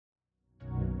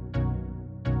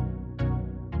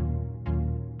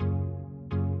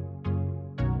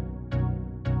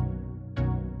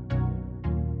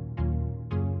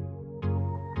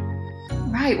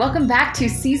right, welcome back to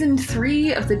Season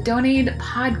 3 of the Donate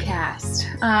podcast.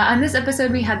 On this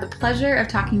episode, we had the pleasure of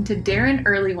talking to Daron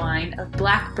Earlewine of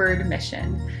Blackbird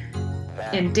Mission.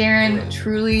 And Daron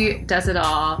truly does it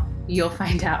all. You'll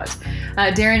find out.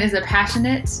 Daron is a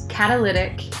passionate,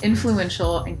 catalytic,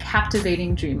 influential, and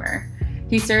captivating dreamer.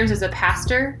 He serves as a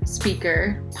pastor,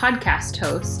 speaker, podcast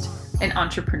host, and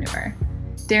entrepreneur.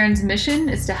 Daron's mission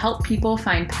is to help people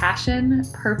find passion,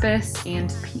 purpose,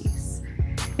 and peace.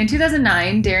 In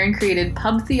 2009, Daron created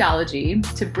Pub Theology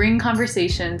to bring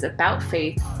conversations about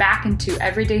faith back into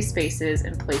everyday spaces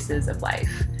and places of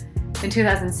life. In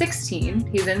 2016,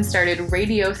 he then started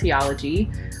Radio Theology,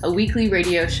 a weekly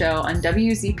radio show on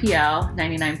WZPL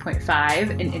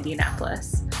 99.5 in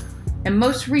Indianapolis. And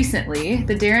most recently,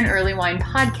 the Daron Earlewine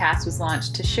podcast was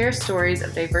launched to share stories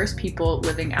of diverse people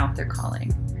living out their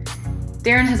calling.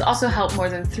 Daron has also helped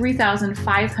more than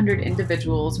 3,500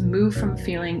 individuals move from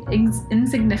feeling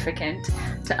insignificant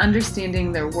to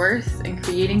understanding their worth and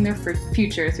creating their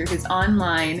future through his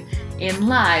online and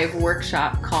live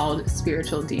workshop called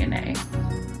Spiritual DNA.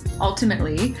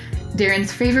 Ultimately,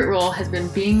 Daron's favorite role has been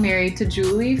being married to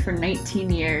Julie for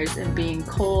 19 years and being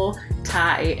Cole,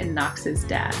 Ty, and Knox's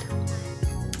dad.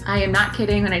 I am not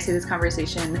kidding when I say this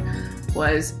conversation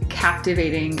was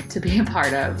captivating to be a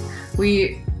part of.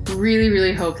 We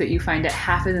really hope that you find it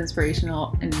half as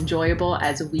inspirational and enjoyable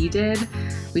as we did.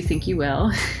 We think you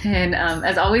will. And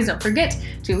as always, don't forget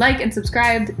to like and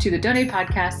subscribe to the Donate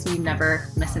podcast so you never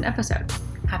miss an episode.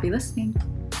 Happy listening.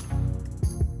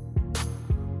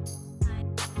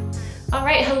 All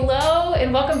right, hello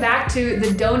and welcome back to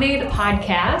the Donate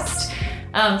podcast.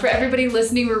 For everybody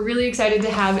listening, we're really excited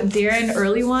to have Daron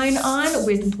Earlewine on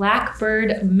with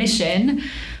Blackbird Mission.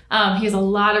 He has a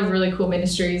lot of really cool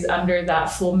ministries under that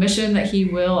full mission that he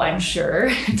will, I'm sure,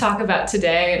 talk about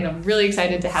today. And I'm really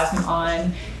excited to have him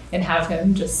on and have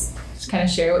him just kind of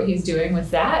share what he's doing with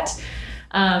that.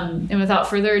 And without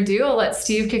further ado, I'll let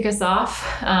Steve kick us off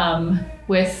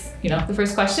with, the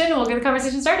first question, and we'll get the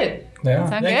conversation started. Yeah.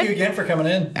 Sound Thank good? you again for coming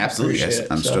in. Absolutely. Yes.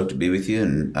 I'm stoked to be with you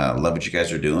and love what you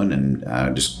guys are doing and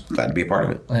just glad to be a part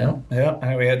of it. Yeah. I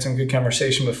know we had some good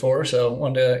conversation before, so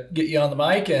wanted to get you on the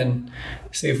mic and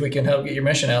see if we can help get your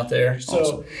mission out there. So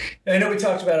Awesome. I know we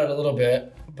talked about it a little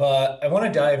bit, but I want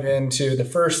to dive into the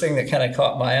first thing that kind of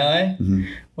caught my eye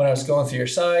when I was going through your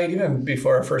site, even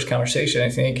before our first conversation, I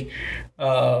think,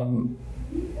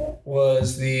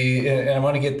 was and I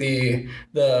want to get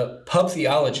the Pub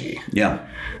Theology. Yeah.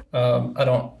 I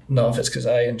don't know if it's because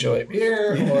I enjoy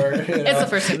beer or It's the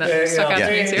first thing that stuck out to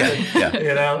me too.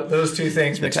 Yeah. Those two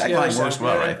things. The tagline works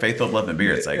well, right? Faith, hope, love, and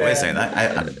beer. It's like, wait a second,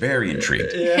 I'm very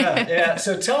intrigued. Yeah.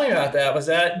 So tell me about that. Was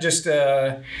that just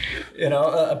a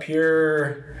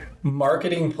pure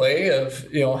marketing play of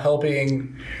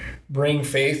helping bring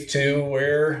faith to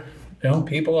where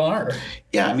people are?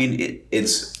 Yeah, I mean,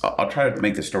 I'll try to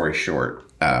make the story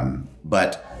short,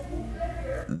 but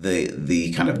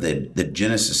the kind of the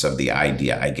genesis of the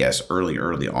idea, I guess, early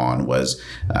on was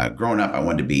growing up. I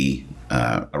wanted to be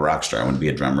a rock star. I wanted to be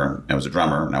a drummer. I was a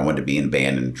drummer, and I wanted to be in a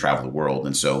band and travel the world.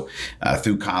 And so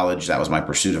through college, that was my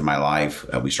pursuit of my life.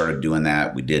 We started doing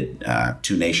that. We did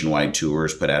 2 nationwide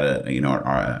tours, put out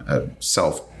a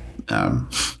self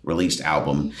released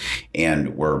album,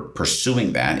 and we're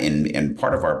pursuing that. And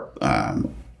part of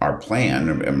our plan,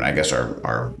 and I guess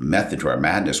our method to our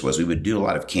madness was we would do a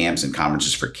lot of camps and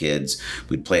conferences for kids.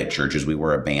 We'd play at churches. We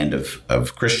were a band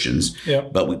of Christians,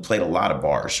 but we played a lot of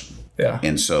bars. Yeah.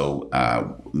 And so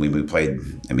we played,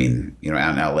 out in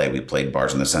LA, we played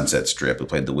bars on the Sunset Strip. We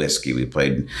played the Whiskey. We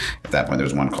played, at that point, there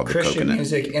was one called Christian the Coconut.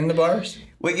 Music in the bars?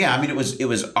 Well, yeah, it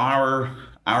was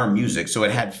our music, so it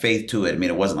had faith to it.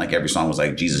 It wasn't like every song was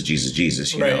like Jesus, Jesus,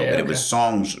 Jesus, but it was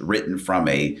songs written from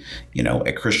a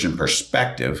Christian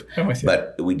perspective. I'm with you.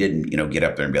 But we didn't, get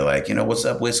up there and be like, what's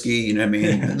up, Whiskey?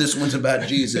 This one's about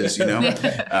Jesus,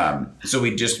 So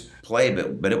we just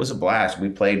played, but it was a blast. We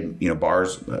played,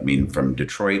 bars, from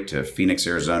Detroit to Phoenix,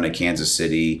 Arizona, Kansas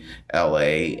City,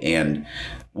 LA, and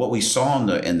what we saw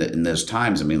in those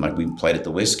times, we played at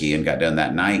the Whiskey and got done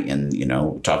that night, and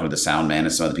talking to the sound man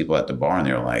and some of the people at the bar, and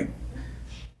they were like,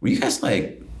 "Were you guys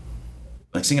like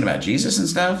singing about Jesus and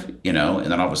stuff?" And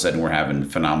then all of a sudden we're having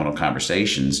phenomenal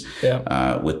conversations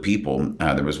with people.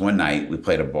 There was one night we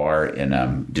played a bar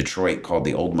in Detroit called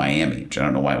the Old Miami, which I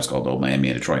don't know why it was called the Old Miami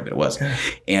in Detroit, but it was,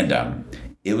 and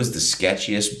it was the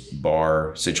sketchiest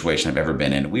bar situation I've ever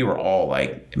been in. We were all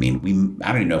like, I don't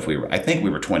even know if I think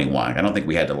we were 21. I don't think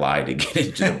we had to lie to get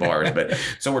into the bars, but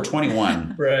so we're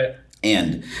 21. Right.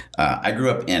 And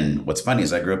what's funny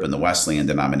is I grew up in the Wesleyan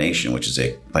denomination, which is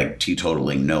a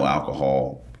teetotaling, no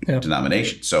alcohol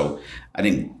denomination. So I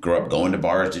didn't grow up going to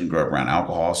bars, didn't grow up around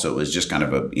alcohol. So it was just kind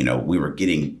of we were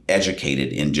getting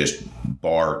educated in just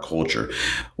bar culture.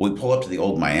 We pull up to the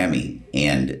old Miami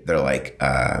and they're like,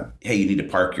 hey, you need to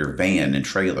park your van and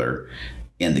trailer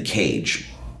in the cage.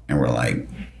 And we're like,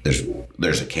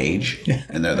 there's a cage?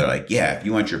 And they're like, yeah, if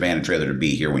you want your van and trailer to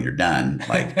be here when you're done,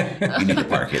 like you need to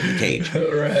park it in the cage.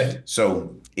 Right.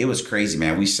 So it was crazy,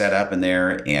 man. We set up in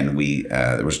there and we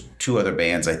there was 2 other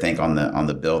bands, I think, on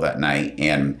the bill that night.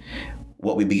 And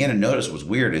what we began to notice was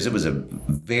weird is it was a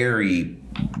very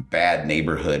bad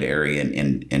neighborhood area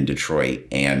in Detroit.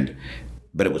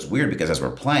 But it was weird because as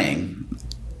we're playing,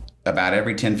 about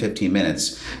every 10, 15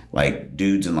 minutes, like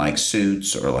dudes in like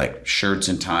suits or like shirts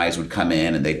and ties would come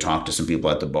in and they'd talk to some people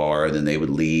at the bar and then they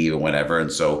would leave or whatever.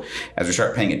 And so as we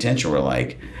start paying attention, we're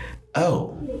like,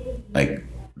 oh, like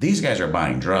these guys are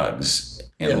buying drugs.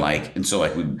 And so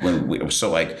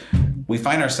we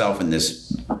find ourselves in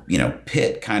this,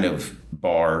 pit kind of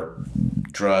bar,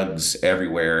 drugs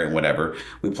everywhere and whatever.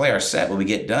 We play our set when we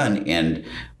get done. And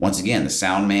once again, the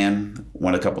sound man,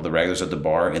 a couple of the regulars at the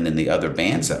bar, and then the other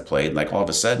bands that played, like all of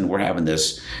a sudden we're having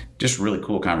this just really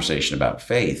cool conversation about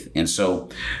faith. And so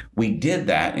we did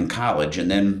that in college. And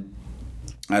then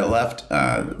I left,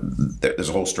 there's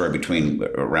a whole story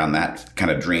around that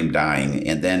kind of dream dying.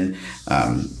 And then,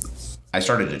 I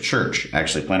started a church,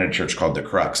 actually planted a church called The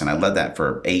Crux, and I led that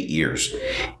for 8 years.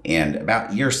 And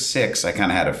about year 6, I kind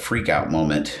of had a freak out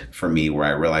moment for me where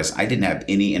I realized I didn't have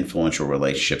any influential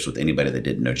relationships with anybody that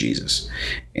didn't know Jesus.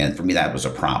 And for me, that was a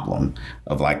problem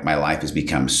of like my life has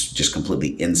become just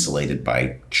completely insulated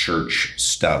by church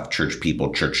stuff, church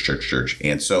people, church.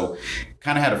 And so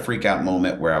kind of had a freak out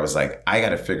moment where I was like, I got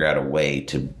to figure out a way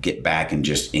to get back and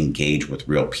just engage with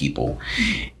real people.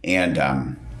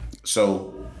 And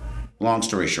so long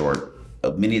story short,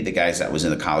 many of the guys that was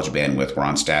in the college band with were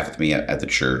on staff with me at the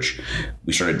church.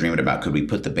 We started dreaming about could we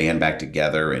put the band back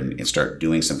together and start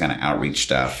doing some kind of outreach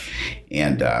stuff.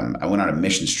 And I went on a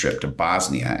missions trip to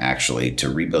Bosnia, actually, to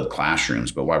rebuild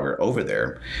classrooms. But while we were over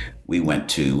there, we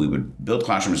would build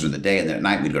classrooms during the day, and then at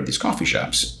night we'd go to these coffee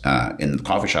shops. And the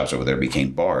coffee shops over there became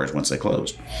bars once they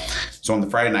closed. So on the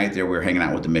Friday night there, we were hanging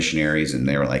out with the missionaries, and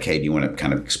they were like, hey, do you want to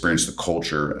kind of experience the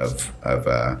culture of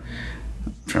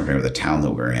I'm trying to remember the town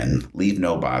that we're in,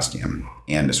 Livno, Bosnia.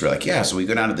 And so we're like, yeah. So we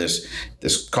go down to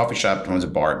this coffee shop, owns a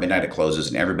bar. At midnight it closes,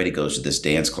 and everybody goes to this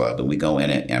dance club. And we go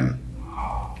in it, and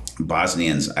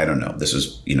Bosnians, I don't know, this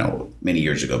was, many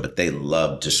years ago, but they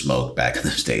loved to smoke back in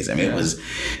those days. I mean, It was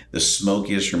the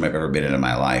smokiest room I've ever been in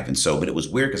my life. And so, but it was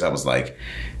weird because I was like,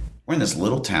 we're in this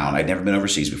little town. I'd never been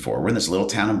overseas before. We're in this little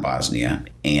town in Bosnia,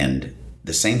 and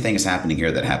the same thing is happening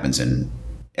here that happens in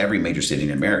every major city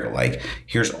in America. Like,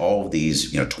 here's all of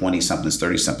these, 20-somethings,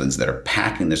 30-somethings that are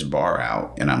packing this bar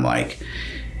out. And I'm like,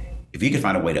 if you could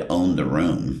find a way to own the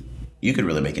room, you could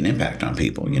really make an impact on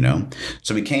people,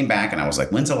 So we came back and I was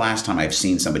like, when's the last time I've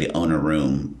seen somebody own a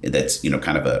room that's,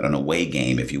 kind of an away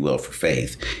game, if you will, for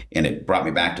faith? And it brought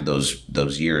me back to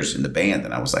those years in the band.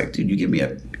 And I was like, dude, you give me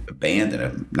a band and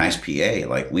a nice PA,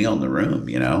 like we own the room,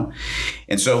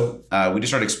 And so we just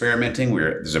started experimenting.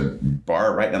 There's a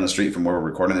bar right down the street from where we're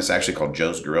recording this, actually, called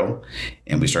Joe's Grill.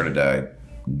 And we started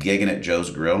gigging at Joe's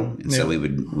Grill. And so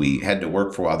we had to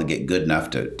work for a while to get good enough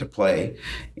to play,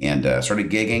 and started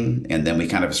gigging. And then we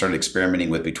kind of started experimenting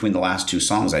with, between the last 2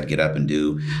 songs, I'd get up and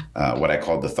do what I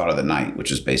called the Thought of the Night,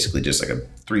 which is basically just like a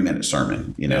 3-minute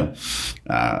sermon,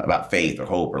 about faith or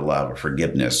hope or love or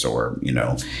forgiveness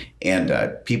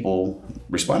and people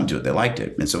responded to it. They liked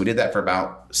it. And so we did that for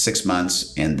about 6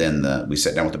 months. And then we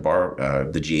sat down with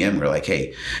the GM. We were like,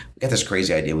 hey, we got this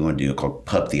crazy idea we want to do called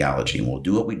pub theology. And we'll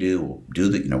do what we do.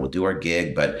 We'll do our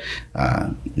gig, but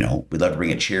we'd love to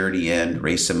bring a charity in,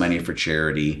 raise some money for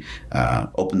charity,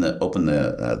 open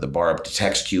the bar up to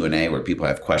text Q&A where people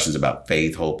have questions about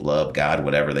faith, hope, love, God,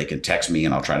 whatever. They can text me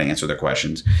and I'll try to answer their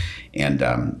questions.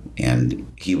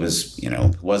 And he was,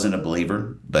 wasn't a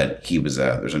believer, but he was,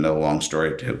 there's another long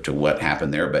story to what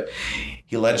happened there, but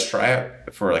he let us try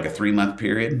it for like a 3-month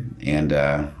period, and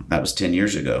that was 10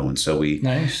 years ago. And so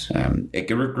it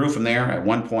grew from there. At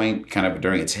one point, kind of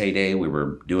during its heyday, we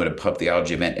were doing a pub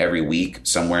theology event every week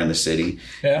somewhere in the city.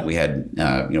 Yeah. We had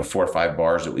 4 or 5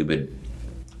 bars that we would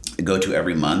go to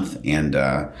every month, and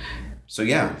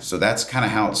so that's kind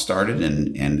of how it started,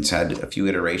 and it's had a few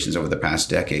iterations over the past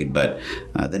decade. But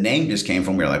the name just came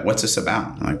from, we were like, what's this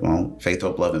about? I'm like, well, faith,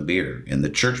 hope, love, and beer. And the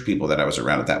church people that I was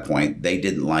around at that point,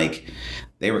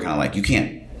 they were kind of like, you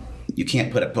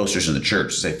can't put up posters in the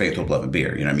church to say faith, hope, love, and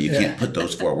beer. You can't put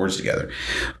those 4 words together.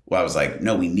 Well, I was like,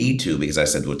 no, we need to, because I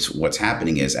said what's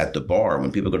happening is at the bar,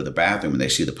 when people go to the bathroom and they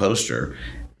see the poster,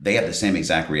 they have the same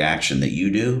exact reaction that you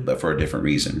do, but for a different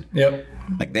reason. Yep.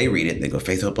 Like they read it and they go,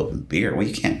 faith, hope, and beer. Well,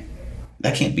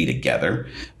 that can't be together.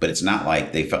 But it's not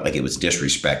like they felt like it was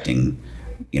disrespecting,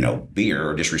 beer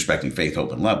or disrespecting faith,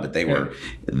 hope, and love. But they were,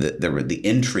 the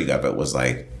intrigue of it was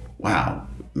like, wow,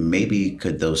 maybe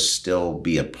could those still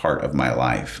be a part of my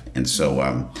life? And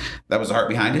so that was the heart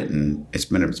behind it. And it's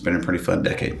been a pretty fun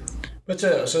decade. But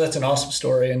so that's an awesome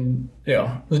story, and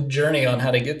the journey on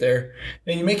how to get there.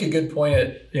 And you make a good point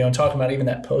at talking about even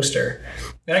that poster.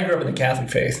 And I grew up in the Catholic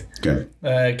faith,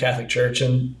 Catholic Church,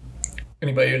 and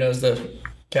anybody who knows the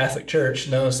Catholic Church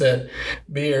knows that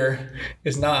beer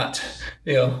is not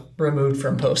removed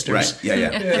from posters. Right.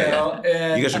 Yeah.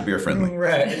 And you guys are beer friendly.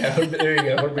 Right. Yeah. There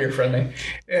you go. We're beer friendly.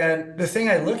 And the thing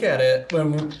I look at it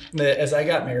as I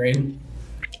got married,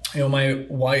 my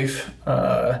wife.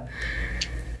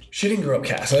 She didn't grow up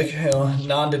Catholic,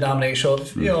 non-denominational,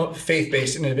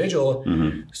 faith-based individual.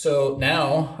 Mm-hmm. So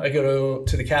now I go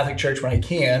to the Catholic Church when I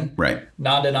can. Right.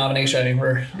 Non-denominational,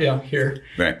 we're here,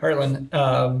 right. Heartland.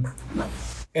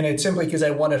 And it's simply because I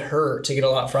wanted her to get a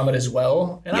lot from it as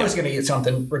well. And I was going to get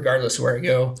something regardless of where I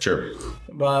go. Sure.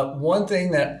 But one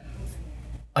thing that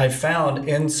I found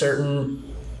in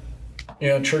certain,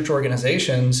 church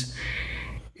organizations,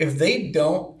 if they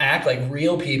don't act like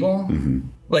real people,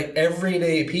 like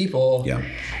everyday people,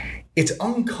 it's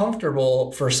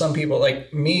uncomfortable for some people.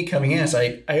 Like me coming in, it's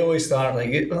like I always thought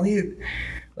they're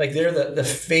the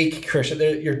fake Christian.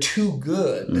 You're too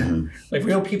good. Mm-hmm. Like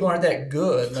real people aren't that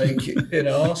good. Like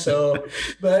So,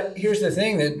 but here's the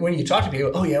thing: that when you talk to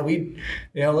people,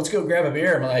 let's go grab a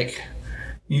beer. I'm like,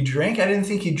 you drank? I didn't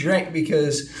think you drank,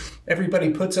 because everybody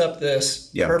puts up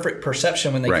this perfect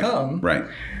perception when they come. Right.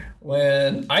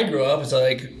 When I grew up, it's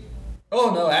like, oh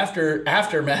no, after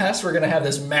Mass, we're going to have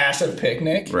this massive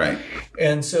picnic. Right.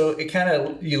 And so it kind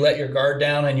of, you let your guard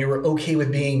down and you were okay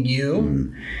with being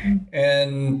you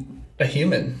and a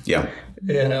human. Yeah.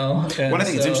 And one thing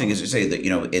that's interesting is to say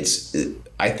that,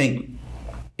 I think,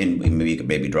 and maybe you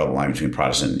could draw the line between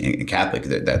Protestant and Catholic,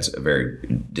 that's a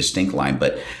very distinct line.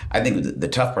 But I think the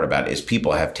tough part about it is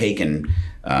people have taken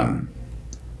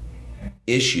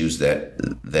issues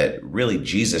that really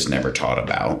Jesus never taught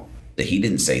about, that he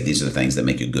didn't say these are the things that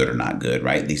make you good or not good,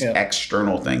 right? These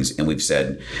external things. And we've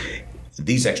said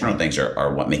these external things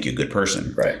are what make you a good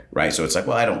person. Right. So it's like,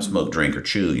 well, I don't smoke, drink, or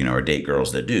chew, or date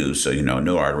girls that do. So,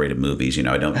 no R-rated movies,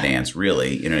 I don't dance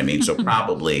really, you know what I mean? So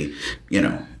probably,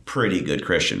 pretty good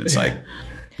Christian. It's like,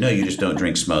 no, you just don't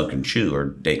drink, smoke, and chew, or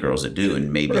date girls that do,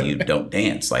 and maybe you don't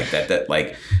dance like that.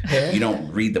 Like, you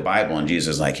don't read the Bible, and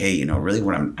Jesus is like, hey,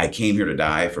 really, I came here to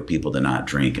die for people to not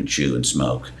drink and chew and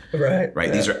smoke. Right. Yeah.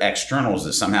 These are externals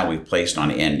that somehow we've placed on,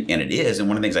 and it is. And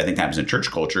one of the things I think happens in church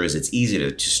culture is it's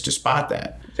easy to spot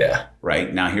that. Yeah.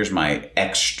 Right. Now, here's my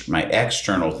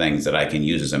external things that I can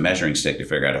use as a measuring stick to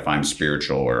figure out if I'm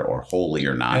spiritual or holy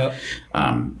or not.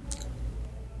 Yep.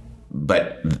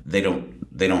 But they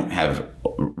don't have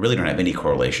any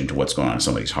correlation to what's going on in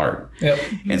somebody's heart. Yep.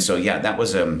 And so, that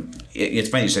was, it's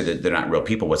funny you say that they're not real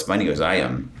people. What's funny is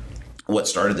what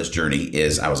started this journey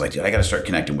is I was like, dude, I got to start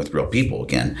connecting with real people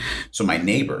again. So my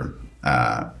neighbor,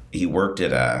 he worked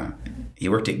at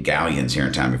Galleons here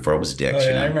in town before it was Dick's.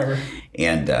 I remember.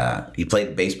 And he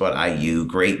played baseball at IU.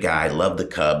 Great guy, loved the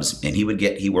Cubs. And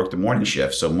he worked the morning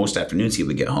shift. So most afternoons he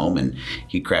would get home and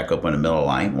he'd crack open the middle of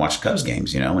the night and watch Cubs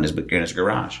games, in his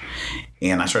garage.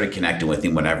 And I started connecting with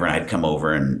him whenever I'd come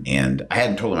over, and I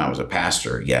hadn't told him I was a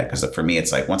pastor yet, because for me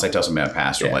it's like once I tell somebody I'm a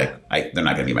pastor, they're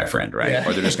not going to be my friend, right? Yeah.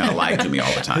 Or they're just going to lie to me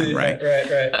all the time, right?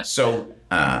 Right. So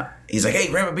he's like, hey,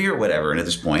 grab a beer or whatever. And at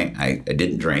this point, I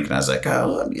didn't drink, and I was like,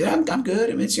 oh, yeah, I'm good.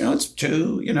 I mean, it's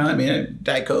two, a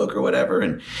Diet Coke or whatever.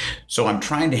 And so I'm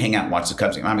trying to hang out and watch the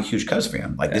Cubs game. I'm a huge Cubs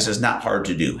fan. This is not hard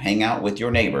to do. Hang out with your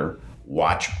neighbor,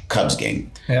 watch Cubs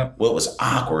game. Yeah. Well, it was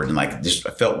awkward and I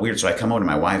felt weird. So I come over to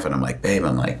my wife and I'm like, babe,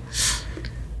 it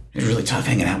was really tough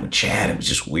hanging out with Chad. It was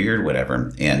just weird,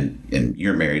 whatever. And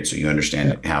you're married, so you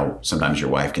understand how sometimes your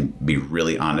wife can be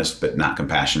really honest, but not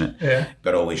compassionate,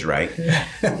 but always right. Yeah.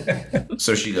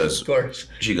 So she goes, of course.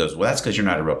 She goes, well, that's because you're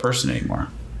not a real person anymore.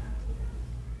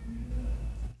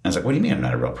 I was like, what do you mean I'm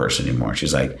not a real person anymore?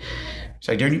 She's like,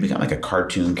 Daron, you become like a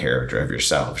cartoon character of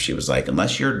yourself. She was like,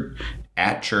 unless you're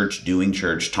at church, doing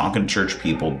church, talking to church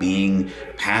people, being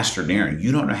Pastor Daron,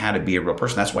 you don't know how to be a real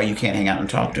person. That's why you can't hang out and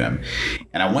talk to him.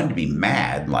 And I wanted to be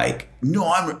mad,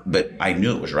 but I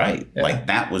knew it was right. Yeah.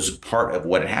 That was part of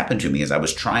what had happened to me, is I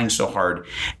was trying so hard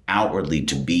outwardly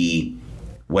to be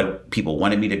what people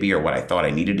wanted me to be or what I thought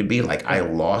I needed to be. I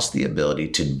lost the ability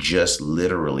to just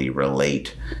literally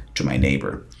relate to my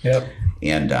neighbor. Yep.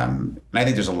 And I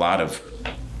think there's a lot of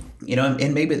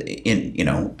and maybe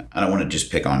I don't want to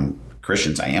just pick on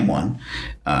Christians. I am one.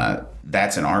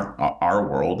 That's in our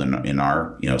world and in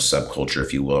our, subculture,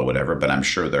 if you will, or whatever. But I'm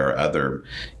sure there are other,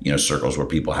 circles where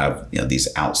people have, these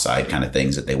outside kind of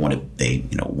things that they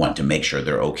want to make sure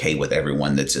they're okay with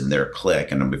everyone that's in their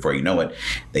clique. And before you know it,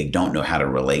 they don't know how to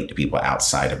relate to people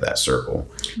outside of that circle.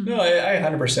 No, I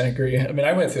 100% agree. I mean,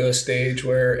 I went through a stage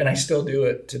where, and I still do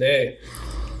it today,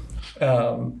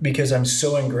 because I'm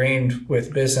so ingrained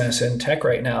with business and tech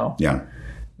right now. Yeah.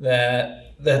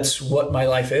 That's what my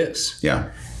life is. Yeah.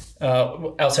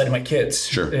 Outside of my kids.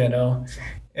 Sure.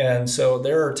 And so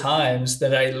there are times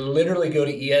that I literally go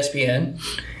to ESPN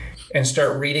and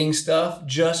start reading stuff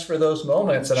just for those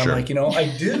moments. And Sure. I'm like,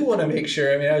 I do want to make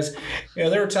sure. I mean, I was,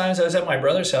 there were times I was at my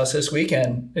brother's house this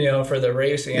weekend, for the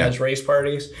race, his race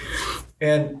parties.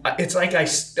 And it's like I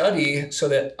study so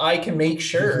that I can make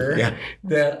sure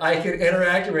that I can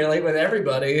interact and relate with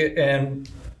everybody. And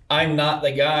I'm not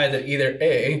the guy that either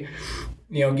A,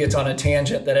 gets on a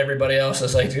tangent that everybody else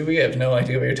is like, dude, we have no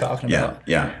idea what you're talking about.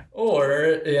 Yeah.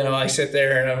 Or, I sit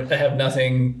there and I have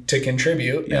nothing to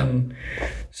contribute. Yeah. And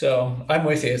so I'm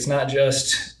with you. It's not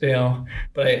just,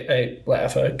 but I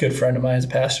laugh. A good friend of mine is a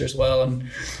pastor as well. And,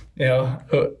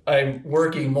 I'm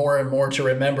working more and more to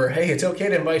remember, hey, it's okay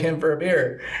to invite him for a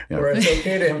beer, or it's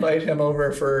okay to invite him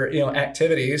over for,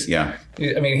 activities. Yeah.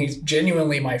 I mean, he's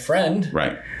genuinely my friend.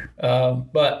 Right.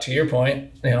 But to your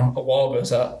point, a wall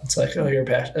goes up. It's like, oh, you're a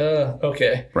pastor.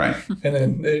 Okay. Right. And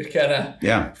then they kind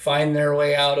of find their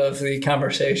way out of the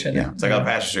conversation. Yeah. It's like, oh,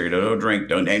 pastor, don't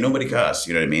drink, ain't nobody cuss.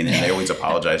 You know what I mean? And they always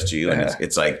apologize to you. And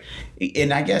it's like,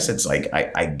 and I guess it's like,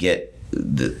 I get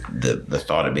the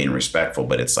thought of being respectful,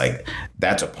 but it's like,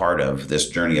 that's a part of this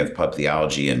journey of pub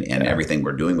theology and everything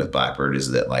we're doing with Blackbird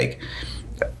is that like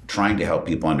trying to help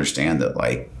people understand that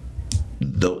like,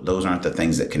 those aren't the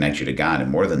things that connect you to God. And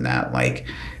more than that, like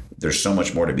there's so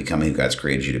much more to becoming who God's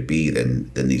created you to be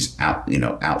than these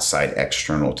outside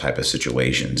external type of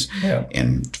situations. Yeah.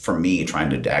 And for me,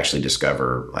 trying to actually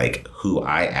discover like who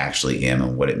I actually am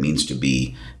and what it means to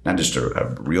be not just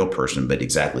a real person, but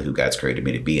exactly who God's created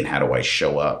me to be, and how do I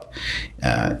show up,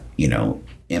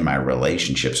 in my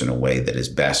relationships in a way that is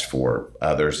best for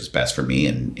others, is best for me,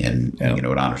 and it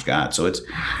honors God. So it's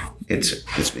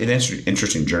an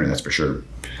interesting journey, that's for sure.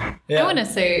 Yeah. I want to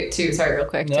say too, sorry, real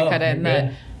quick to cut in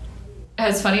that.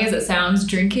 As funny as it sounds,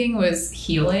 drinking was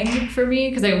healing for me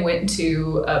because I went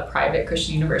to a private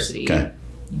Christian university. Okay.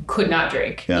 You could not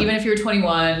drink. Yeah. Even if you were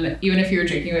 21, even if you were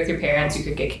drinking with your parents, you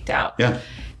could get kicked out. Yeah.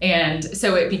 And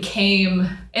so it became,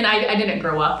 and I didn't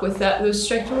grow up with those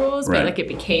strict rules, but like it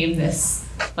became this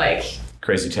like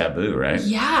crazy taboo, right?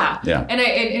 Yeah. Yeah. And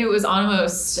it was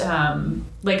almost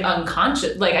like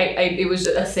unconscious. Like it was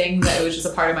a thing that it was just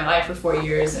a part of my life for 4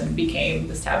 years and became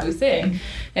this taboo thing.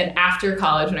 And after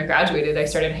college, when I graduated, I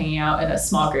started hanging out in a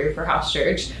small group for house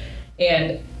church,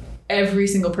 and every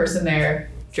single person there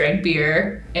drank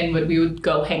beer, and we would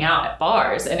go hang out at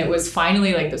bars. And it was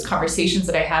finally like those conversations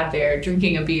that I had there,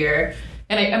 drinking a beer.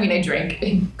 And I drank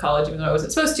in college, even though I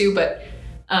wasn't supposed to, but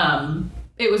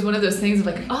it was one of those things of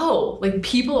like, oh, like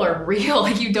people are real.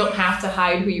 Like you don't have to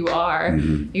hide who you are.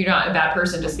 Mm-hmm. You're not a bad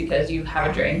person just because you have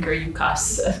a drink or you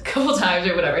cuss a couple times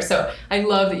or whatever. So I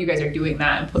love that you guys are doing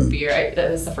that and put beer.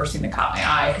 That is the first thing that caught my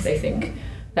eye because I think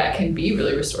that can be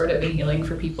really restorative and healing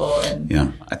for people. And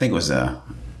yeah, I think it was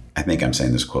I think I'm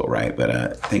saying this quote right, but I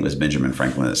think it was Benjamin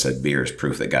Franklin that said, "Beer is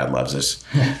proof that God loves us,"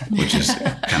 which is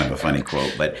kind of a funny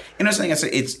quote. But something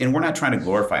and we're not trying to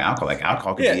glorify alcohol. Like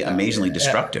alcohol can be amazingly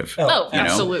destructive. Oh,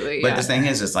 absolutely. But the thing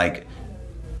is, it's like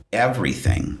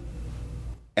everything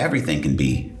can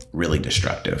be really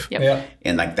destructive. Yep. Yeah.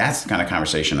 And like that's the kind of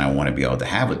conversation I want to be able to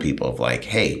have with people of like,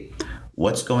 hey,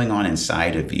 what's going on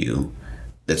inside of you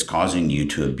that's causing you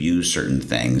to abuse certain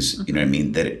things? Mm-hmm. You know what I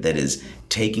mean? That is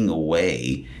taking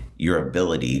away your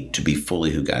ability to be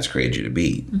fully who God's created you to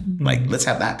be. Mm-hmm. Like, let's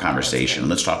have that conversation.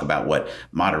 Let's talk about what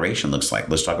moderation looks like.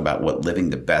 Let's talk about what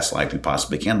living the best life we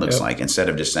possibly can looks like, instead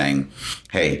of just saying,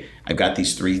 hey, I've got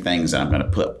these 3 things that I'm going to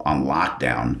put on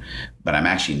lockdown, but I'm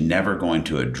actually never going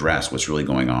to address what's really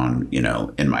going on,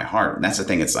 in my heart. And that's the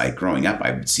thing. It's like growing up,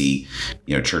 I would see,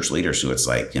 church leaders who it's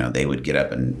like, they would get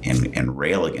up and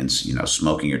rail against,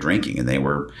 smoking or drinking, and they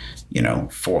were,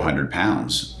 400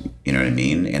 pounds, you know what I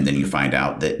mean? And then you find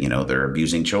out that, they're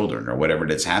abusing children or whatever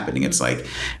that's happening. It's like,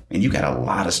 and you got a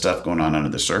lot of stuff going on under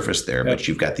the surface there, but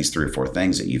you've got these 3 or 4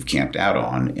 things that you've camped out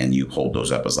on, and you hold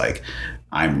those up as like,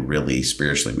 I'm really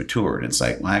spiritually mature. And it's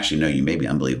like, well, actually, no, you may be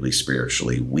unbelievably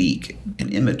spiritually weak and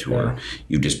immature. Yeah.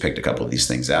 You just picked a couple of these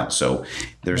things out. So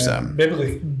there's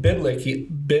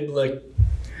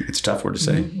It's a tough word to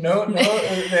say. No,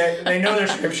 they know their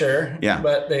scripture,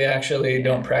 but they actually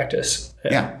don't practice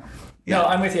it. Yeah. No,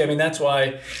 I'm with you. I mean, that's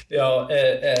why,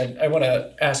 and I want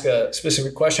to ask a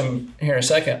specific question here in a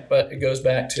second, but it goes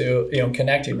back to,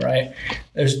 connecting, right?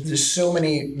 There's so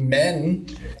many men,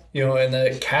 in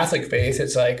the Catholic faith.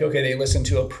 It's like, okay, they listen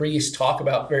to a priest talk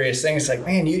about various things. It's like,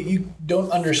 man, you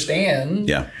don't understand.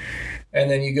 Yeah. And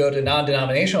then you go to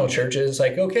non-denominational churches. It's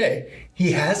like, okay,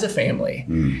 he has a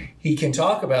family. He can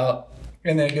talk about.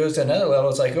 And then it goes to another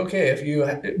level. It's like, okay, if you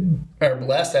are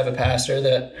blessed to have a pastor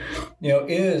that,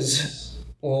 is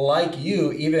like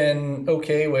you, even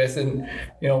okay with, and,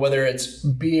 whether it's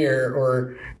beer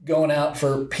or going out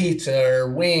for pizza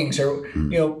or wings or,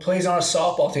 plays on a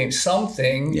softball team,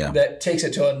 something that takes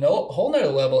it to a whole nother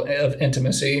level of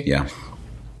intimacy. Yeah.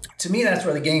 To me, that's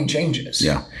where the game changes.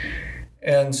 Yeah.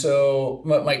 And so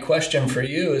my question for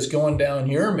you is, going down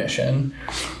your mission,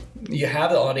 you have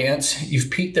the audience,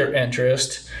 you've piqued their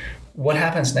interest. What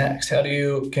happens next? How do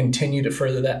you continue to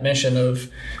further that mission of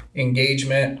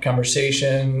engagement,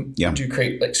 conversation? Yeah. Do you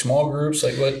create like small groups?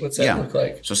 Like what's that look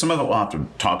like? So some of it we'll have to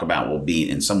talk about will be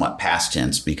in somewhat past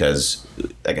tense because,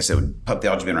 like I said, Pub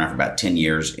Theology has been around for about 10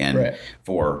 years. And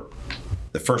for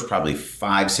the first probably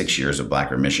 5-6 years of Black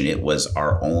Bird Mission, it was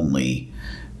our only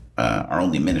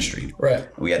ministry. Right.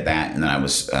 We had that, and then I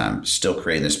was still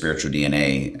creating the Spiritual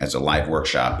DNA as a live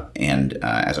workshop and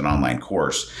as an online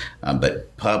course.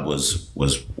 But Pub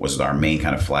was our main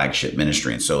kind of flagship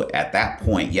ministry, and so at that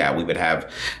point, we would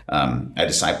have I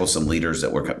discipled some leaders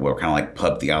that were kind of like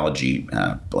Pub Theology,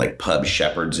 like Pub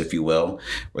shepherds, if you will,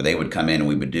 where they would come in and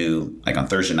we would do like on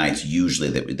Thursday nights. Usually,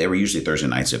 they were usually Thursday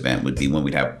nights event would be when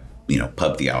we'd have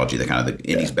Pub Theology, the kind of the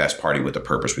Indy's Best Party with a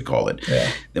Purpose, we called it. Yeah.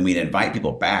 Then we'd invite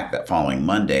people back that following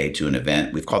Monday to an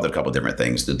event. We've called it a couple of different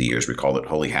things through the years. We called it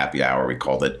Holy Happy Hour. We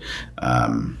called it,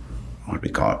 what did we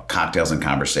call it? Cocktails and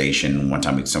Conversation. One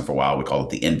time, for a while, we called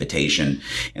it The Invitation.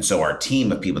 And so our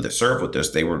team of people that served with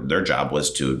us, their job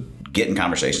was to get in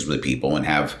conversations with people and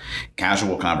have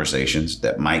casual conversations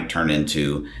that might turn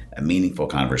into a meaningful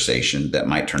conversation that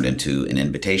might turn into an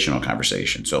invitational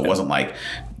conversation. So it wasn't like,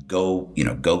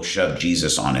 go shove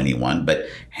Jesus on anyone, but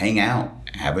hang out,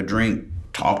 have a drink,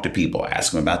 talk to people,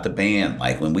 ask them about the band.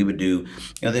 Like when we would do,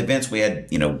 the events, we had,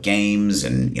 games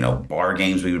and, bar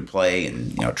games we would play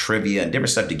and, trivia and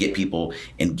different stuff to get people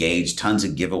engaged, tons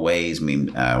of giveaways. I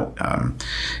mean,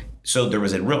 so there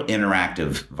was a real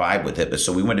interactive vibe with it. But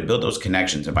so we wanted to build those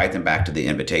connections, invite them back to the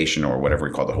invitation or whatever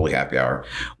we call the Holy Happy Hour,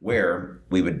 where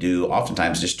we would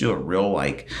oftentimes just do a real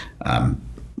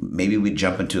maybe we'd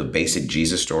jump into a basic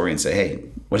Jesus story and say, hey,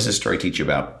 what does this story teach you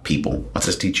about people? What's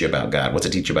this teach you about God? What's it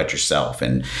teach you about yourself?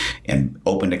 And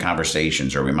open to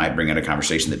conversations, or we might bring in a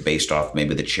conversation that based off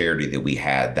maybe the charity that we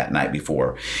had that night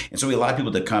before. And so we allow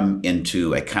people to come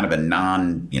into a kind of a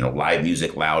live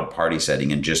music, loud party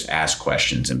setting and just ask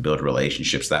questions and build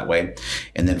relationships that way.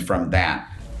 And then from that,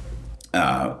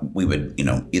 we would,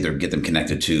 either get them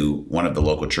connected to one of the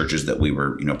local churches that we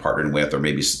were, partnering with, or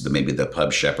maybe the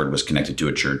Pub Shepherd was connected to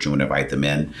a church and would invite them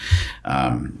in.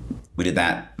 We did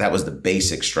that. That was the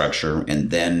basic structure.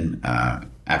 And then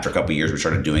after a couple of years, we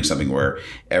started doing something where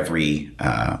every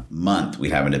month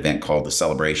we'd have an event called The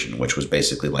Celebration, which was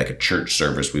basically like a church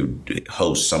service we would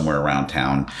host somewhere around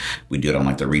town. We'd do it on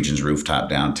like the Regions rooftop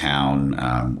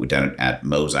downtown. We'd done it at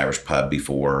Moe's Irish Pub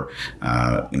before,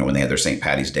 when they had their St.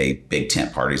 Patty's Day big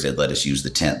tent parties, they'd let us use the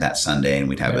tent that Sunday, and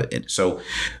we'd have it. So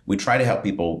we try to help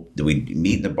people that we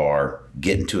meet in the bar,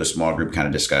 get into a small group kind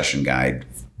of discussion guide,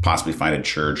 possibly find a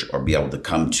church, or be able to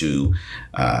come to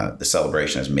the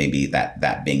celebration as maybe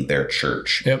that being their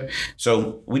church. Yep.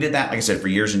 So we did that, like I said, for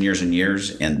years and years and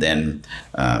years. And then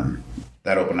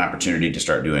that opened an opportunity to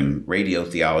start doing Radio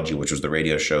Theology, which was the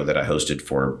radio show that I hosted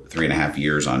for 3.5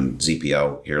 years on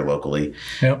ZPL here locally.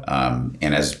 Yep.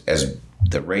 And as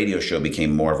the radio show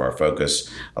became more of our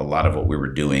focus, a lot of what we were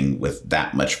doing with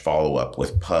that much follow-up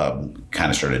with Pub kind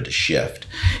of started to shift.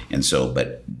 And so,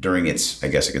 but during its, I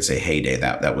guess I could say, heyday,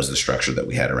 that was the structure that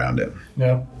we had around it.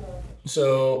 Yeah.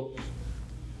 So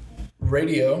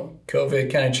radio,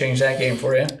 COVID kind of changed that game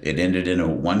for you. It ended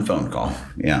in one phone call.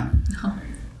 Yeah.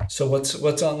 So what's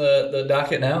on the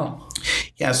docket now?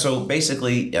 Yeah, so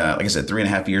basically, like I said,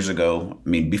 3.5 years ago,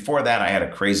 before that, I had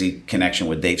a crazy connection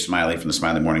with Dave Smiley from the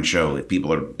Smiley Morning Show. If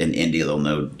people are in India, they'll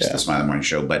know the Smiley Morning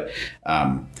Show. But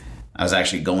I was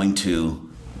actually going to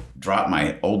drop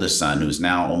my oldest son, who's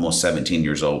now almost 17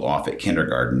 years old, off at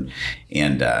kindergarten.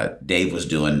 And Dave was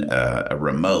doing a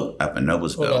remote up in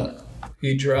Noblesville.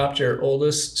 You dropped your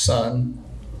oldest son.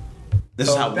 This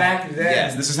is how back then.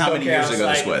 Yes, this is how many years ago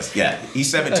this was. Yeah, he's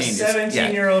 17. A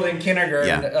 17-year-old in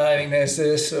kindergarten. Yeah. I mean, this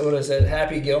what is it?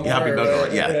 Happy Gilmore. Happy Gilmore.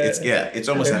 It's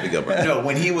almost Happy Gilmore. No,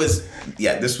 when he was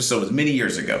this was many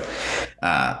years ago.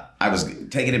 I was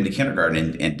taking him to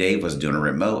kindergarten, and Dave was doing a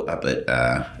remote up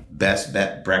at Best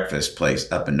Bet breakfast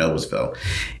place up in Noblesville.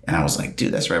 And I was like,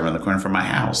 dude, that's right around the corner from my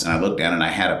house. And I looked down and I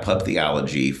had a pub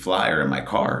theology flyer in my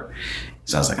car.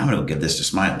 So I was like, I'm going to go give this to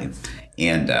Smiley.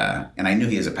 And I knew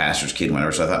he was a pastor's kid,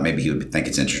 whatever, so I thought maybe he would think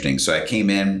it's interesting. So I came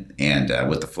in and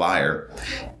with the flyer,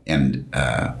 and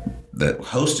the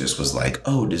hostess was like,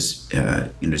 "Oh, does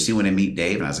he want to meet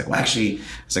Dave?" And I was like, "Well, actually,"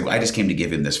 I just came to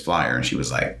give him this flyer. And she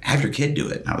was like, "Have your kid do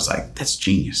it." And I was like, "That's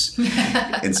genius."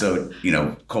 And so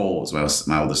Cole is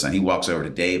my oldest son. He walks over to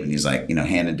Dave and he's like,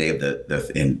 handing Dave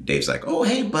and Dave's like, "Oh,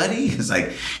 hey, buddy." He's like,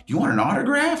 "Do you want an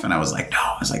autograph?" And I was like, "No."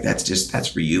 I was like, "That's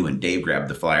for you." And Dave grabbed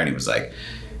the flyer and he was like,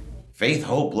 "Faith,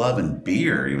 hope, love, and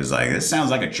beer." He was like, "This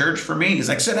sounds like a church for me." He's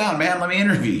like, "Sit down, man. Let me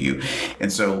interview you."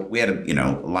 And so we had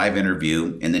a live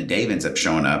interview, and then Dave ends up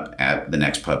showing up at the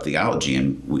next pub theology,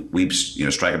 and we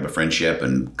strike up a friendship.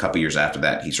 And a couple years after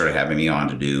that, he started having me on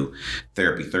to do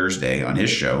Therapy Thursday on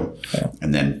his show. Yeah.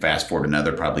 And then fast forward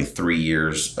another probably 3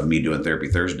 years of me doing Therapy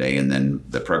Thursday, and then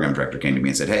the program director came to me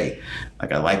and said, "Hey,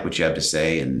 I like what you have to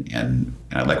say, and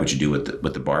I like what you do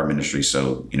with the bar ministry.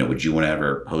 So would you want to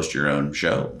ever host your own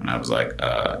show?" And I was like,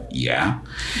 yeah.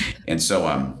 And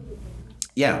so,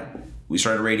 we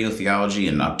started Radio Theology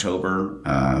in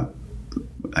October,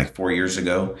 like 4 years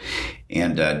ago,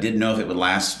 and didn't know if it would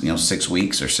last, 6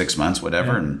 weeks or 6 months,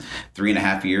 whatever. Yeah. And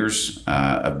 3.5 years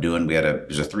of doing, it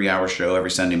was a 3-hour show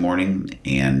every Sunday morning,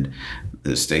 and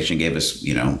the station gave us,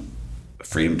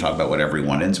 freedom to talk about whatever we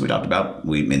wanted. And so we talked about,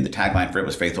 the tagline for it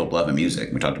was faith, hope, love, and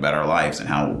music. We talked about our lives and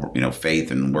how,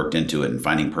 faith and worked into it and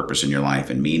finding purpose in your life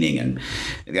and meaning. And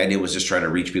the idea was just try to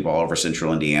reach people all over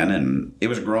central Indiana. And it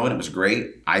was growing. It was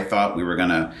great. I thought we were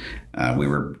we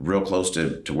were real close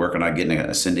to working on getting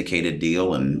a syndicated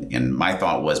deal. And my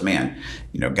thought was, man,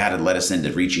 God had led us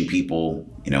into reaching people,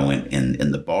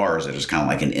 in the bars. It was kind of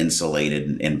like an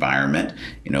insulated environment,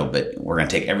 but we're going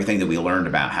to take everything that we learned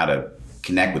about how to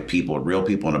connect with people, real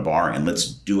people in a bar, and let's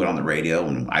do it on the radio.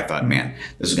 And I thought, man,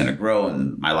 this is going to grow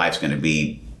and my life's going to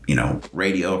be,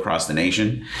 radio across the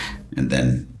nation. And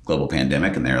then global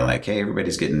pandemic, and they're like, hey,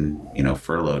 everybody's getting,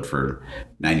 furloughed for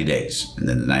 90 days. And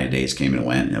then the 90 days came and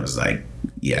went, and it was like,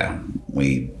 yeah,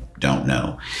 we don't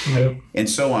know. Yep. And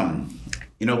so, a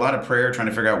lot of prayer, trying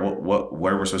to figure out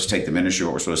where we're supposed to take the ministry,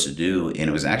 what we're supposed to do. And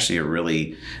it was actually a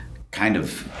really kind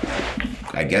of,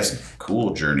 I guess,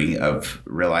 cool journey of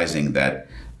realizing that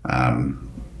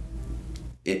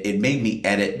it made me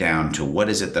edit down to what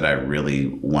is it that I really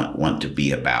want to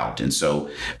be about. And so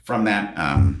from that,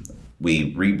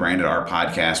 we rebranded our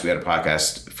podcast. We had a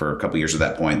podcast for a couple of years at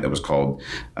that point that was called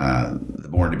the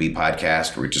Born to Be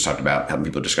podcast, where we just talked about helping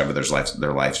people discover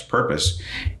their life's purpose.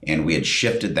 And we had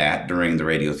shifted that during the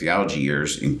Radio Theology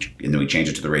years, and then we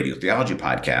changed it to the Radio Theology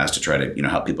podcast to try to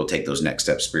help people take those next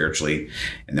steps spiritually.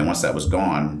 And then once that was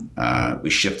gone, we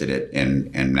shifted it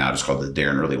and now it's called the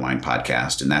Daron Earlewine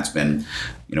podcast. And that's been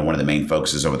one of the main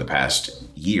focuses over the past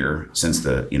year since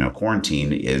the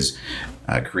quarantine is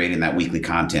creating that weekly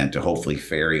content to hopefully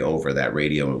ferry over that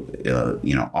radio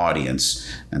audience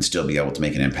and still be able to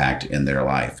make an impact in their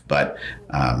life. But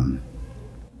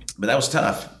that was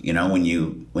tough, when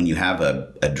you have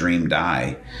a dream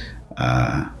die.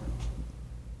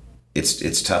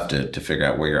 It's tough to figure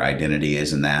out where your identity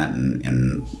is in that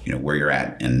and where you're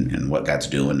at and what God's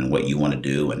doing and what you want to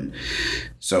do. And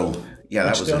so, yeah,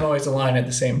 that was don't always align at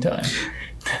the same time.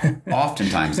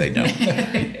 Oftentimes they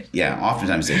don't. Yeah,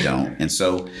 oftentimes they don't. And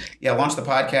so, yeah, launch the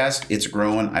podcast. It's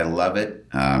growing. I love it.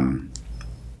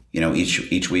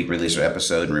 Each week release an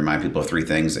episode and remind people of 3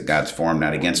 things: that God's for them,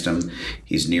 not against them;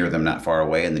 He's near them, not far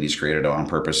away; and that He's created on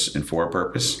purpose and for a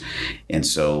purpose. And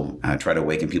so I try to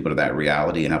awaken people to that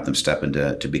reality and help them step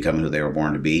into becoming who they were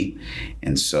born to be.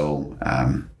 And so,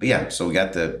 so we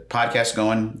got the podcast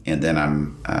going, and then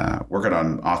I'm working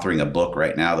on authoring a book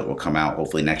right now that will come out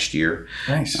hopefully next year.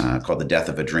 Nice. Called The Death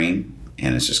of a Dream.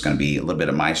 And it's just going to be a little bit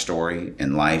of my story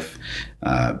in life,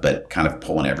 but kind of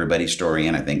pulling everybody's story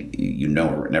in. I think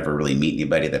never really meet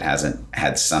anybody that hasn't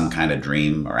had some kind of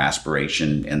dream or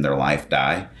aspiration in their life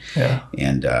die. Yeah.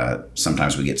 And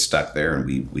sometimes we get stuck there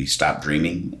and we stop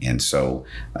dreaming. And so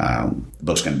the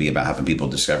book's going to be about helping people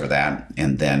discover that.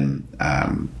 And then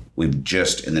we've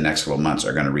just, in the next couple of months,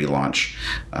 are going to relaunch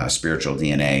Spiritual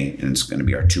DNA, and it's going to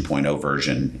be our 2.0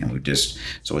 version. And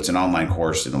so it's an online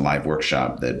course and a live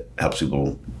workshop that helps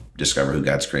people discover who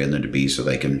God's created them to be so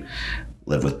they can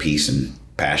live with peace and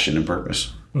passion and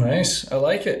purpose. Nice. I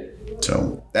like it.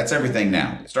 So that's everything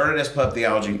now. It started as pub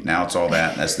theology. Now it's all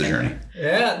that. That's the journey.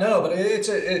 Yeah, no, but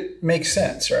it makes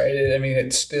sense, right? I mean,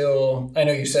 it's still, I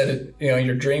know you said it,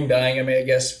 your dream dying. I mean, I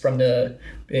guess from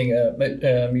being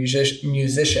a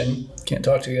musician, can't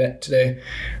talk to you today,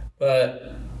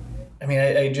 but I mean,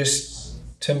 I just,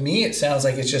 to me, it sounds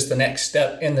like it's just the next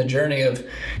step in the journey of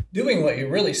doing what you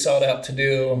really sought out to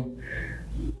do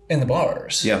in the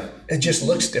bars. Yeah. It just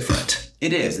looks different.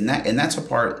 It is, and that's a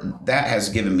part that has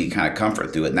given me kind of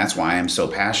comfort through it, and that's why I'm so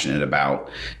passionate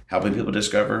about helping people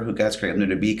discover who God's created them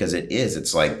to be, because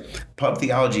it's like pub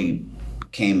theology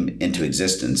came into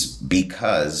existence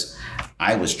because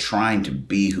I was trying to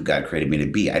be who God created me to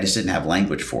be. I just didn't have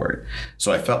language for it,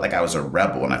 so I felt like I was a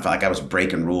rebel, and I felt like I was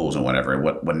breaking rules and whatever.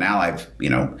 What now I've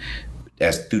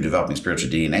as through developing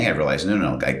spiritual DNA, I realized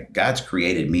no, God's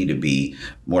created me to be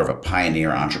more of a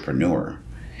pioneer entrepreneur.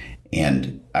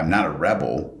 And I'm not a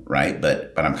rebel, right?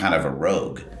 But I'm kind of a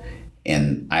rogue.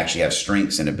 And I actually have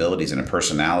strengths and abilities and a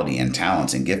personality and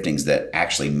talents and giftings that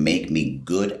actually make me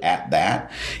good at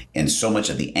that. And so much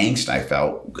of the angst I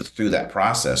felt through that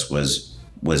process was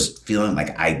feeling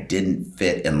like I didn't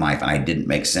fit in life and I didn't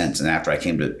make sense. And after I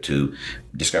came to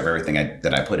discover everything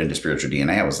that I put into spiritual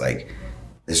DNA, I was like,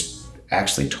 this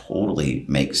actually totally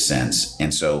makes sense.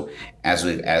 And so as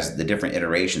the different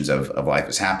iterations of life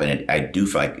has happened, I do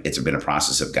feel like it's been a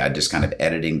process of God just kind of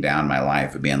editing down my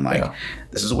life of being like,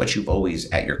 This is what you've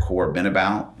always at your core been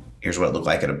about. Here's what it looked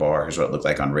like at a bar. Here's what it looked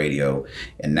like on radio.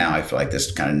 And now I feel like this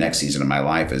kind of next season of my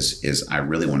life is I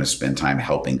really want to spend time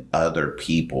helping other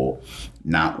people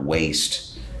not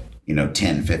waste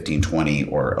 10, 15, 20,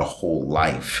 or a whole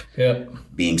life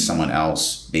being someone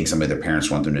else, being somebody their parents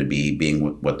want them to be,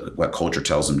 being what culture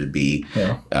tells them to be.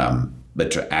 But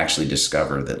to actually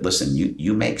discover that, listen,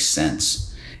 you make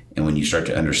sense. And when you start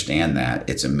to understand that,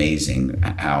 it's amazing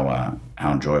how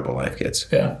enjoyable life gets.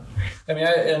 Yeah. I mean,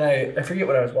 I forget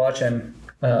what I was watching.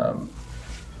 I've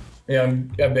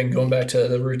been going back to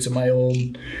the roots of my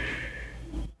old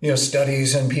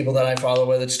studies and people that I follow,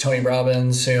 whether it's Tony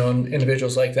Robbins, and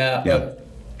individuals like that. Yeah. But,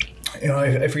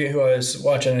 I forget who I was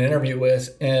watching an interview with,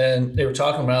 and they were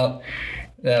talking about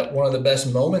that one of the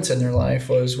best moments in their life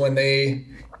was when they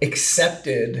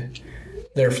accepted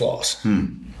their flaws.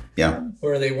 Yeah.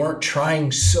 Where they weren't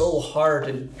trying so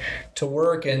hard to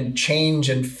work and change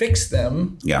and fix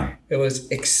them. Yeah. It was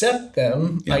accept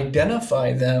them,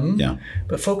 identify them,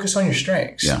 but focus on your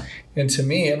strengths. Yeah. And to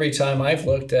me, every time I've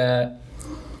looked at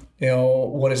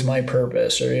what is my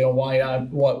purpose, or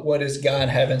what does God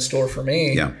have in store for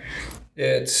me? Yeah.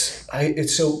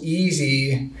 It's so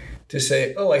easy to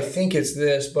say, oh, I think it's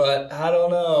this, but I don't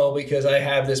know because I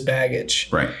have this baggage.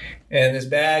 Right. And this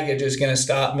baggage is going to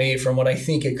stop me from what I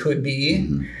think it could be.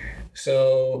 Mm-hmm.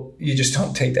 So you just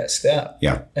don't take that step.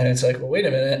 Yeah. And it's like, well, wait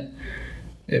a minute.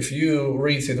 If you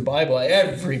read through the Bible,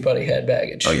 everybody had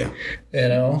baggage. Oh yeah.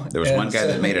 There was one guy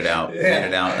that made it out,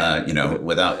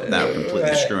 without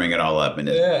completely screwing it all up,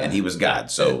 and he was God.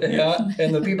 So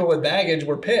and the people with baggage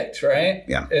were picked, right?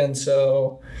 Yeah. And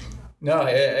so, no,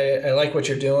 I like what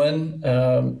you're doing.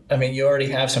 I mean, you already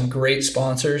have some great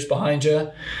sponsors behind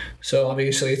you, so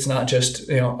obviously it's not just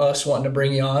us wanting to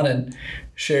bring you on and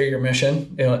share your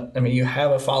mission. I mean, you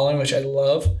have a following, which I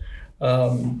love.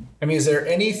 I mean, is there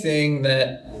anything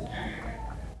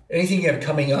you have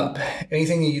coming up?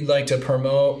 Anything that you'd like to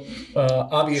promote?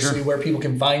 Obviously, Sure. Where people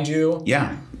can find you.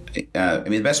 Yeah. I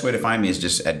mean, the best way to find me is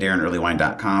just at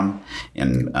DaronEarlewine.com,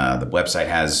 and the website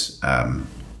has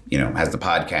the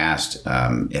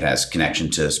podcast. It has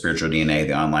connection to Spiritual DNA,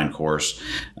 the online course.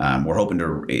 We're hoping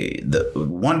the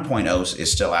 1.0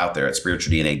 is still out there at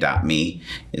spiritualdna.me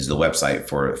is the website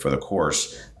for the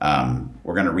course.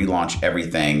 We're going to relaunch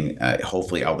everything.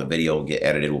 Hopefully all the video will get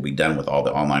edited. We'll be done with all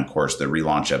the online course, the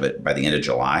relaunch of it by the end of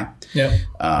July. Yeah.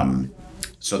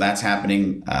 So that's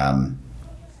happening.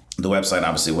 The website,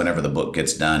 obviously, whenever the book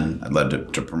gets done, I'd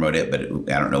love to promote it, but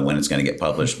I don't know when it's going to get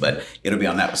published, but it'll be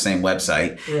on that same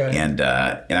website. Right. And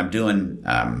I'm doing,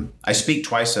 I speak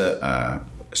twice a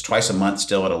month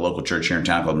still at a local church here in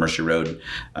town called Mercy Road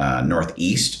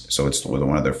Northeast. So it's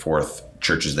one of their fourth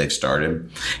churches they've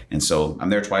started. And so I'm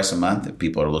there twice a month. If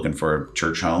people are looking for a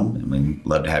church home, and we'd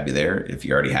love to have you there. If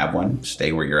you already have one,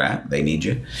 stay where you're at. They need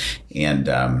you. And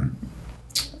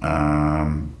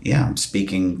I'm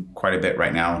speaking quite a bit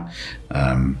right now.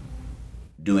 I've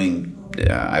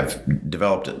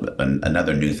developed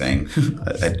another new thing.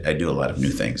 I do a lot of new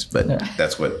things, but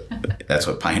that's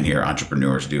what pioneer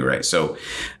entrepreneurs do, right? So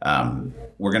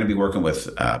we're going to be working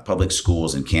with public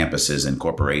schools and campuses and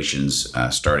corporations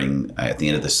starting at the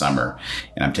end of the summer.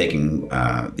 And I'm taking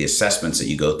the assessments that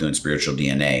you go through in Spiritual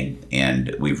DNA,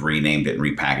 and we've renamed it and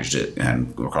repackaged it,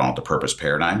 and we're calling it the Purpose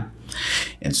Paradigm.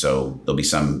 And so there'll be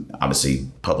some, obviously,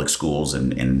 public schools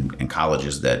and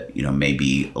colleges that, may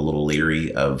be a little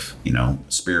leery of,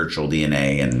 spiritual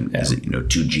DNA and,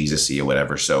 too Jesus-y or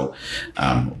whatever. So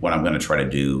what I'm going to try to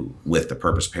do with the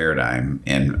Purpose Paradigm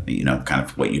and, kind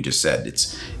of what you just said,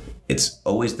 it's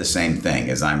always the same thing,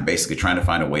 as I'm basically trying to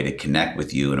find a way to connect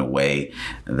with you in a way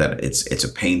that it's a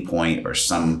pain point or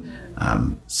something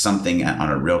on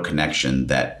a real connection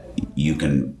that you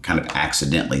can kind of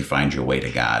accidentally find your way to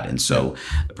God. And so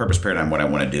the Purpose Paradigm, what I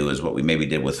want to do is what we maybe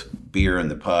did with beer in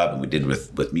the pub and we did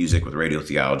with music, with radio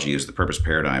theology, is the Purpose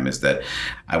Paradigm is that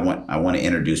I want to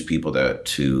introduce people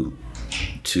to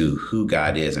who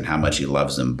God is and how much he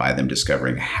loves them by them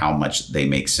discovering how much they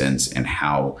make sense and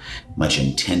how much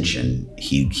intention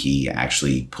he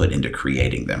actually put into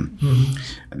creating them. Mm-hmm.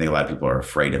 I think a lot of people are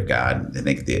afraid of God. They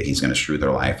think that he's going to screw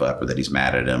their life up, or that he's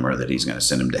mad at them, or that he's going to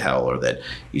send them to hell, or that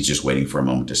he's just waiting for a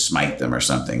moment to smite them or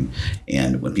something.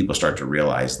 And when people start to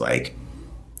realize, like,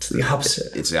 it's the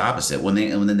opposite. It's the opposite. When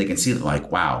then they can see that, like,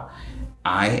 wow,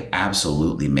 I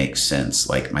absolutely make sense.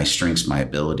 Like, my strengths, my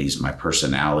abilities, my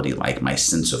personality, like my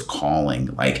sense of calling,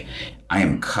 like I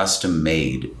am custom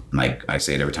made. Like I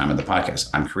say it every time in the podcast,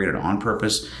 I'm created on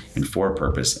purpose and for a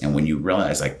purpose. And when you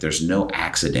realize, like, there's no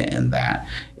accident in that,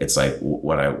 it's like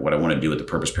what I want to do with the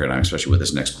Purpose Paradigm, especially with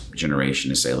this next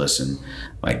generation, is say, listen,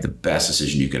 like, the best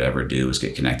decision you could ever do is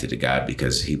get connected to God,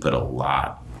 because he put a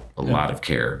lot of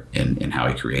care in how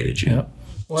he created you. Yeah.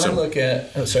 When I look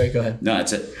at, sorry, go ahead. No,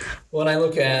 that's it. When I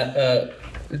look at,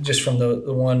 just from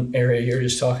the one area you're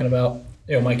just talking about,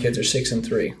 my kids are 6 and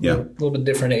 3. Yeah. A little bit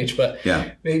different age, but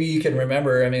maybe you can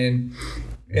remember, and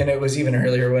it was even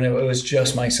earlier when it was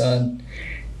just my son.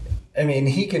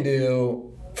 He can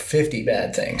do 50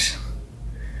 bad things,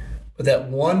 but that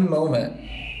one moment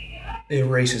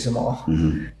erases them all.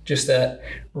 Mm-hmm. Just that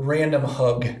random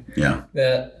hug. Yeah.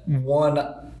 That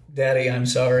one, Daddy, I'm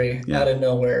sorry, out of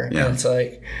nowhere. Yeah. And it's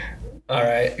like, all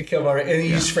right, come on. And you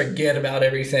just forget about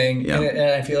everything. Yeah. And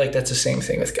I feel like that's the same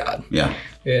thing with God. Yeah.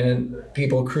 And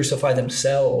people crucify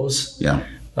themselves. Yeah.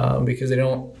 Because I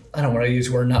don't want to use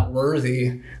the word not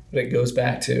worthy, but it goes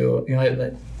back to,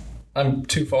 I'm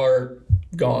too far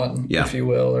gone, if you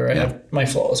will, or I have my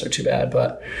flaws are too bad.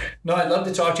 But no, I'd love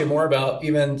to talk to you more about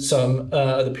even some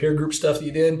of the peer group stuff that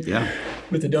you did. Yeah.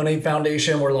 With the Donate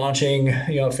Foundation, we're launching,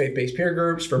 faith-based peer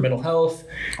groups for mental health.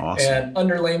 Awesome. And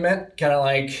underlayment, kind of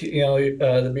like,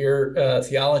 the beer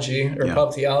theology or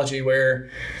pub theology, where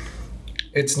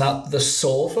it's not the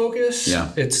sole focus.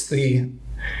 Yeah. It's the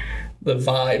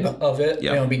vibe of it,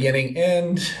 beginning,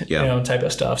 end, type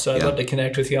of stuff. So I'd love to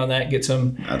connect with you on that, get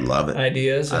some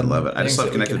ideas. I'd love it. I just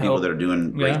love connecting with people that are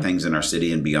doing great things in our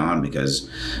city and beyond, because,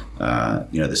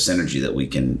 the synergy that we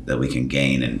can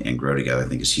gain and grow together, I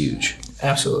think, is huge.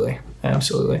 Absolutely.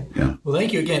 Yeah. Well,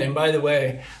 thank you again. And by the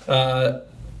way, are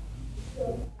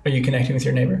you connecting with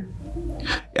your neighbor?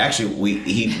 Actually,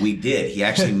 we did. He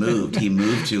actually moved. He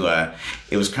moved to.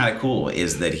 It was kind of cool.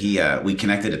 Is that we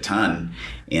connected a ton,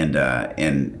 and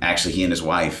actually he and his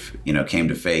wife, came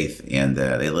to faith, and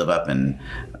they live up in.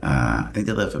 I think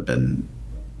they live up in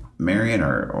Marion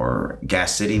or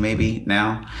Gas City maybe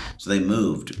now. So they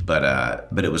moved, but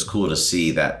it was cool to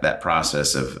see that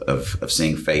process of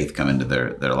seeing faith come into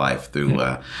their life through.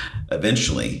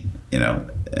 Eventually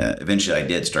I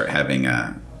did start having.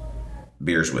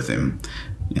 Beers with him,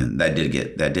 and that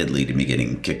did lead to me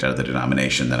getting kicked out of the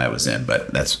denomination that I was in,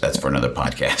 but that's for another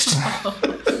podcast.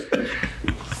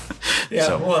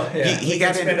 He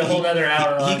got into a whole other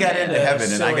hour. He got into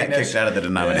heaven, and I got kicked out of the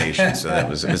denomination. So that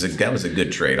was a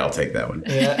good trade. I'll take that one.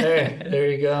 Yeah,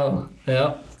 there you go.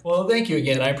 Yeah. Well, thank you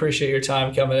again. I appreciate your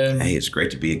time coming in. Hey, it's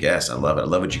great to be a guest. I love it. I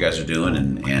love what you guys are doing.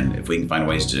 And if we can find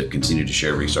ways to continue to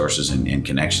share resources and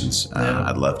connections,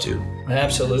 I'd love to.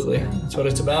 Absolutely. That's what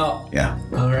it's about. Yeah.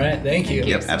 All right. Thank you.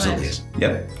 Yep, absolutely.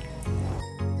 Yep.